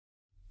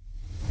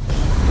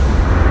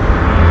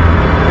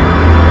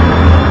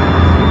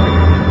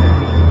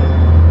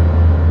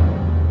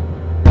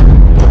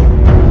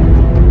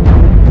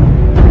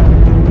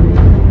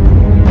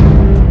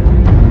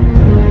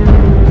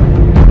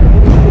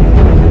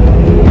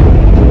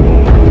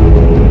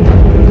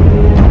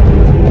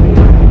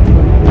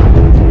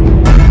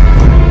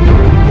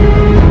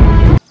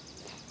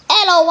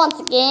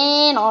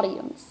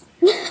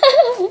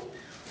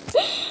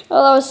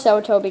Oh, that was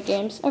so Toby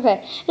Games.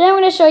 Okay, then I'm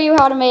going to show you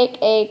how to make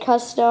a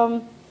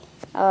custom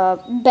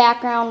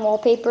background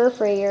wallpaper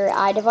for your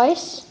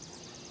iDevice.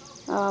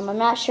 I'm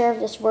not sure if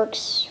this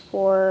works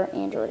for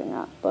Android or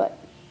not, but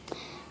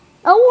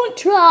I won't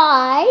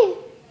try,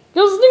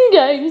 just in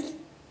case.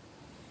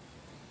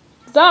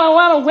 I don't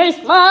want to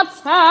waste my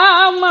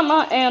time on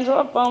my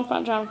Android phone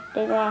trying to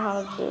figure out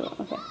how to do it.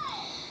 Okay.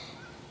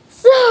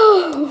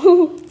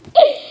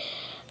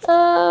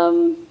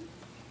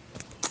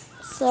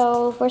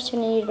 So first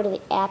you're going to need to go to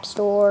the App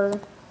Store.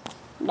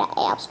 The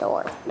App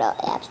Store. I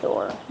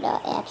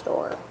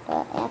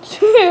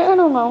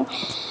don't know.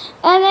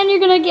 And then you're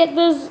going to get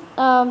this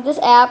this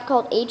app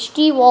called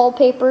HD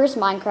Wallpapers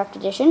Minecraft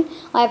Edition.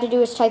 All I have to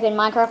do is type in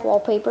Minecraft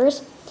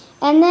Wallpapers.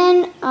 And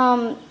then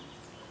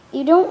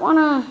you don't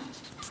want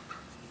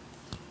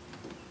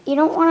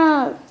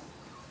to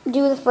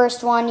do the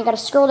first one. You got to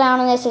scroll down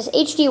and this says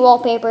HD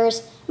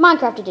Wallpapers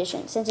Minecraft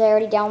Edition. Since I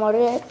already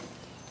downloaded it,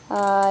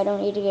 I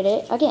don't need to get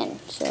it again.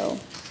 So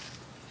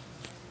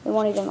they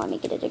won't even let me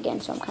get it again,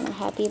 so I'm kind of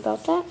happy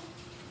about that.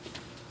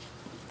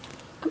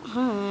 Come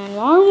on,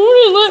 why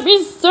won't you let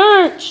me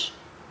search?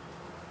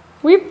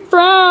 We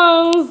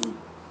froze.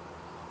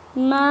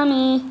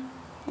 Mommy,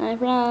 I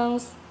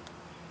froze.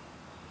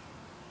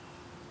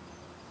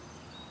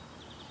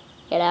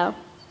 Kiddo,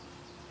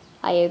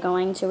 are you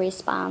going to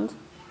respond?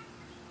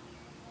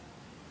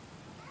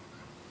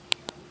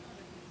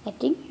 I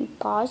think you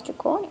paused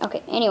recording.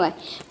 Okay, anyway.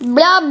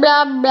 Blah,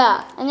 blah,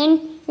 blah. And then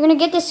you're going to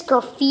get this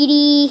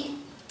graffiti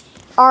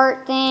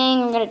art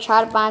thing. I'm going to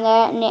try to find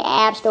that in the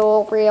App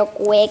Store real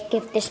quick.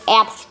 If this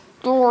App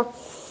Store...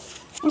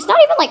 It's not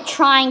even, like,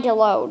 trying to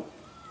load.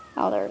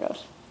 Oh, there it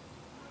goes.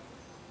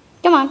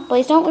 Come on,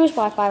 please don't lose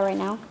Wi-Fi right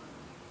now.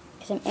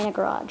 Because I'm in a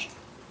garage.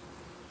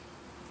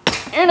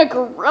 In a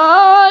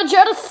garage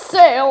at a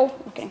sale.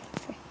 Okay.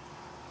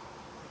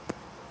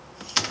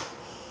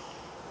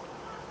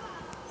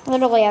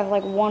 Literally, I have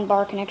like 1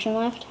 bar connection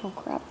left. Oh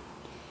crap.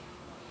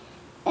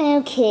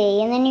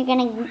 Okay, and then you're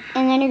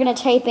gonna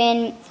type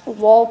in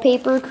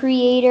wallpaper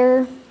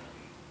creator.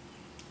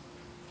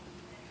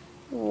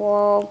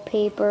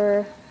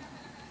 Wallpaper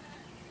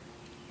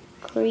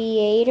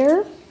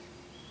creator.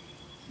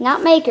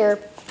 Not maker,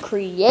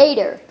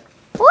 creator.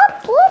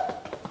 Whoop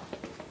whoop.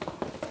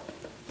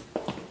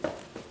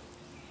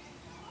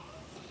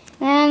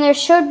 And there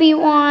should be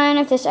one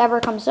if this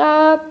ever comes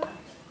up.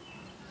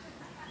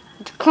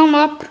 Come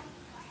up.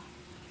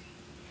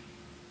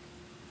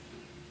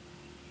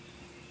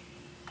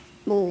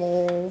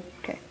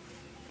 Okay.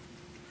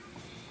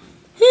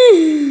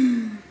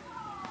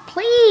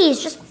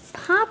 Please, just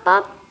pop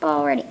up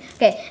already.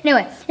 Okay,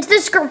 anyway, it's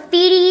this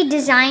graffiti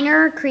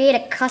designer, create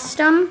a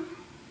custom, ...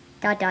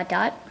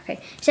 Okay, it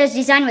says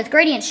design with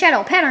gradient,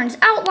 shadow, patterns,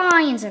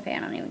 outlines. Okay, I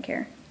don't even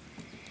care.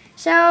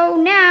 So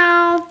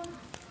now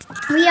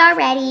we are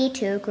ready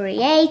to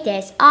create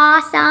this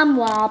awesome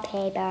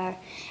wallpaper.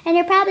 And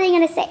you're probably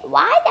going to say,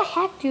 why the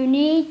heck do you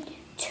need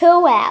 2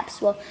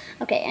 apps? Well,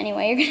 okay,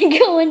 anyway, you're going to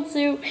go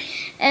into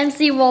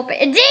MC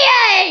Wallpaper.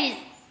 DAs!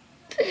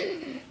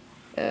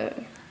 I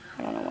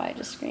don't know why I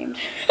just screamed.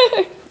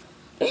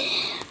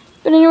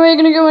 But anyway, you're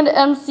going to go into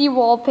MC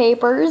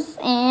Wallpapers,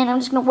 and I'm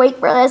just going to wait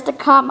for this to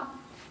come.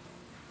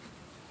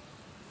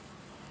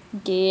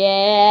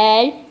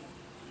 DA!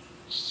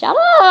 Shut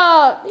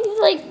up! He's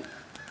like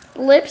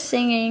lip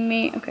singing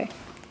me. Okay.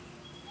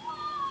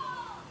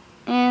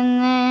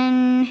 And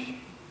then,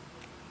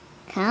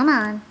 come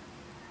on.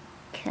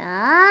 Come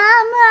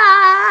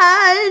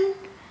on.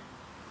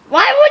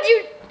 Why would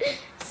you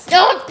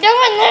stop doing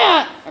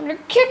that? I'm going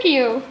to kick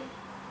you.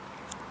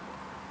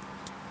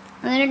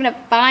 And then you're going to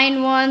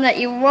find one that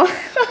you want,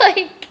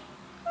 like,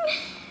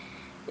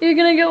 you're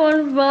going to go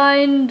and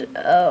find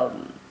a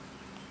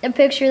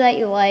picture that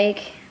you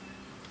like.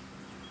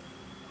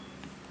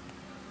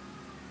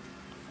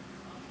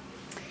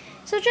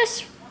 So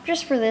just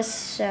for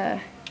this,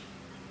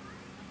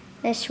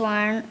 this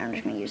one, I'm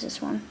just going to use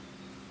this one.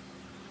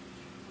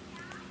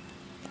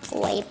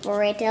 Wait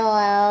for it to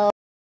load.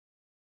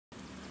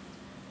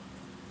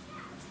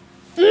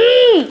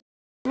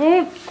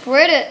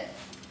 Quit it.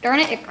 Darn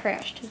it, it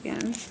crashed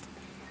again.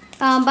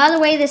 By the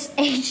way, this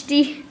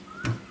HD,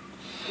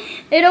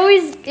 it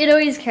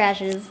always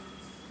crashes.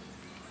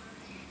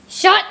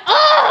 Shut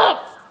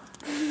up!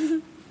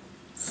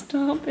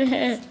 Stop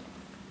it.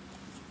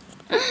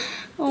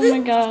 Oh my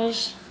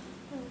gosh.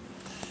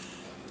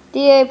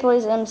 DA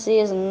plays MC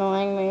is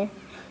annoying me.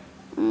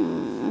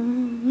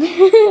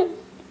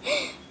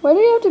 Why do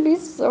you have to be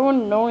so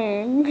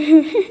annoying?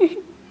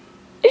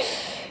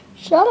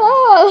 Shut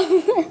up!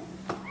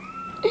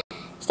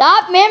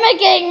 Stop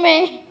mimicking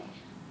me!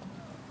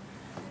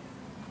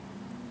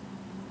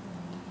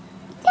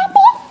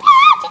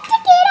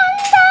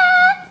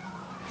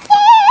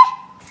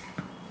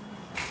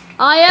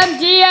 I am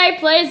DA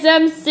plays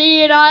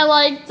MC and I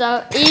like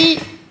to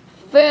eat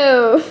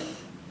food.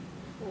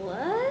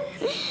 What?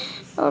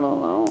 I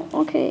don't know.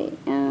 Okay,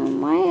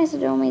 why has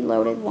it only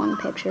loaded 1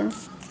 picture?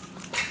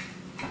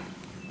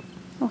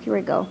 Oh, here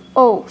we go.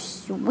 Oh,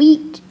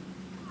 sweet.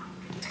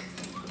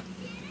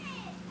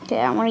 Okay,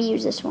 I want to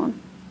use this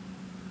one.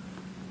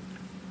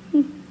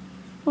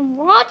 I'm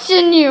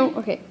watching you.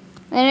 Okay,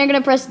 then you're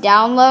gonna press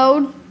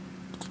download.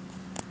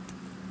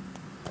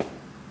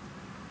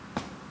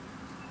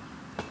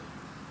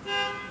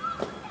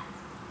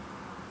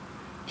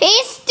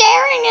 He's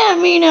staring at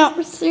me now.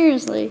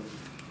 Seriously.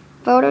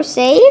 Photo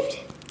saved.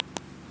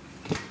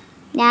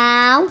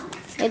 Now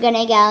you're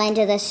gonna go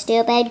into the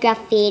stupid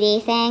graffiti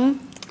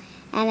thing,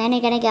 and then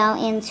you're gonna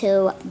go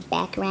into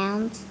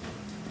backgrounds.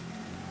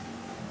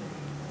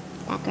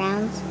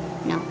 Backgrounds?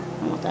 No, I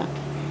don't want that.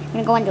 You're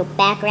gonna go into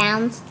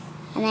backgrounds,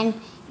 and then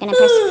you're gonna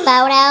press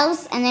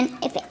photos, and then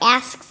if it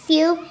asks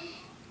you,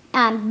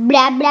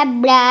 blah blah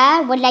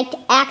blah, would like to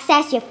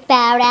access your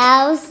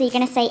photos, so you're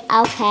gonna say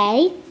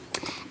okay,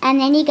 and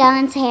then you go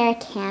into your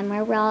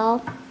camera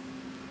roll,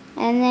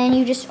 and then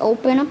you just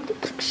open up the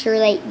picture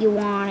that you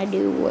want to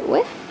do it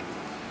with.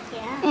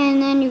 Yeah.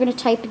 And then you're gonna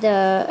type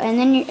and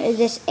then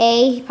this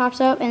A pops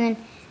up, and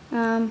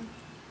then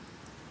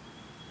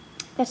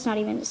that's not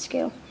even the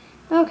skill.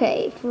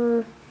 Okay,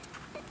 for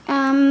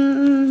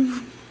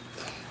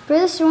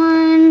this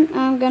one,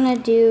 I'm gonna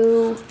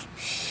do.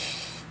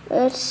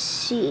 Let's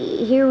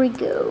see. Here we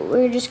go.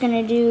 We're just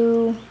gonna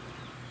do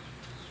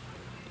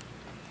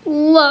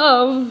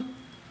love.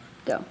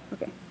 Go.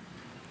 Okay.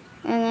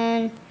 And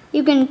then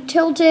you can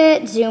tilt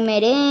it, zoom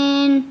it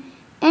in,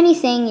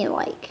 anything you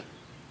like.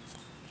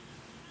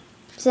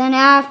 So then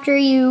after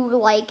you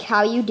like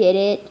how you did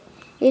it,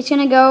 it's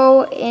gonna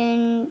go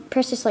and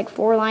press this like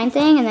 4-line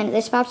thing, and then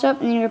this pops up,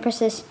 and then you're gonna press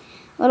this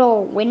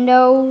little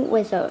window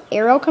with an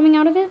arrow coming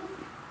out of it.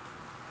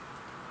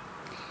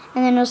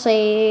 And then it'll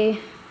say,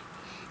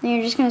 then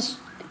you're just gonna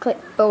click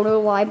photo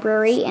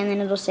library, and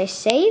then it'll say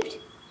saved.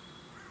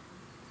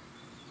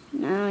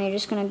 Now you're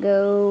just gonna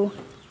go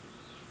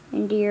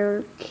into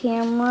your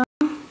camera.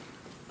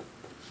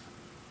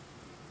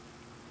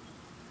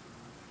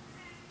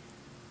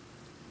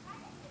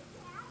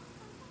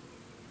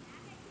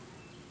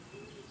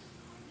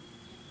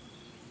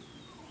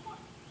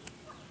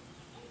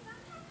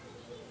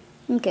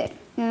 Okay,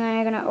 and then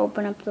you're gonna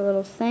open up the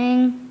little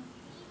thing.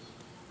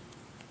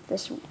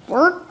 This will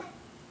work.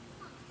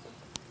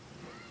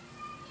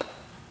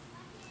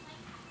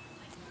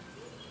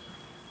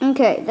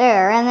 Okay,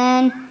 there, and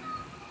then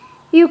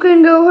you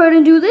can go ahead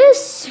and do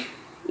this.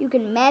 You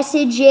can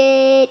message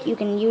it, you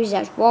can use it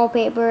as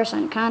wallpaper,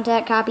 sign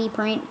contact, copy,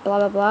 print, blah,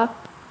 blah, blah.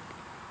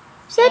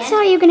 So that's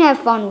how you can have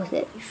fun with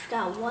it. You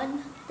forgot one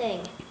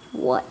thing.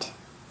 What?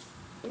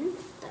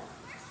 Insta.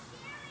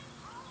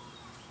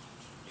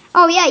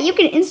 Oh yeah, you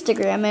can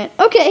Instagram it.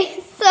 Okay,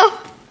 so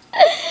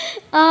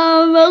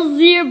I'll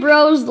see you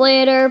bros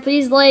later.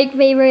 Please like,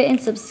 favorite, and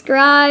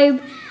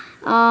subscribe.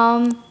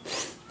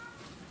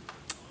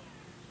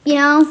 You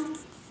know.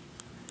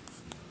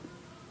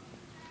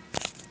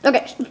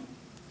 Okay.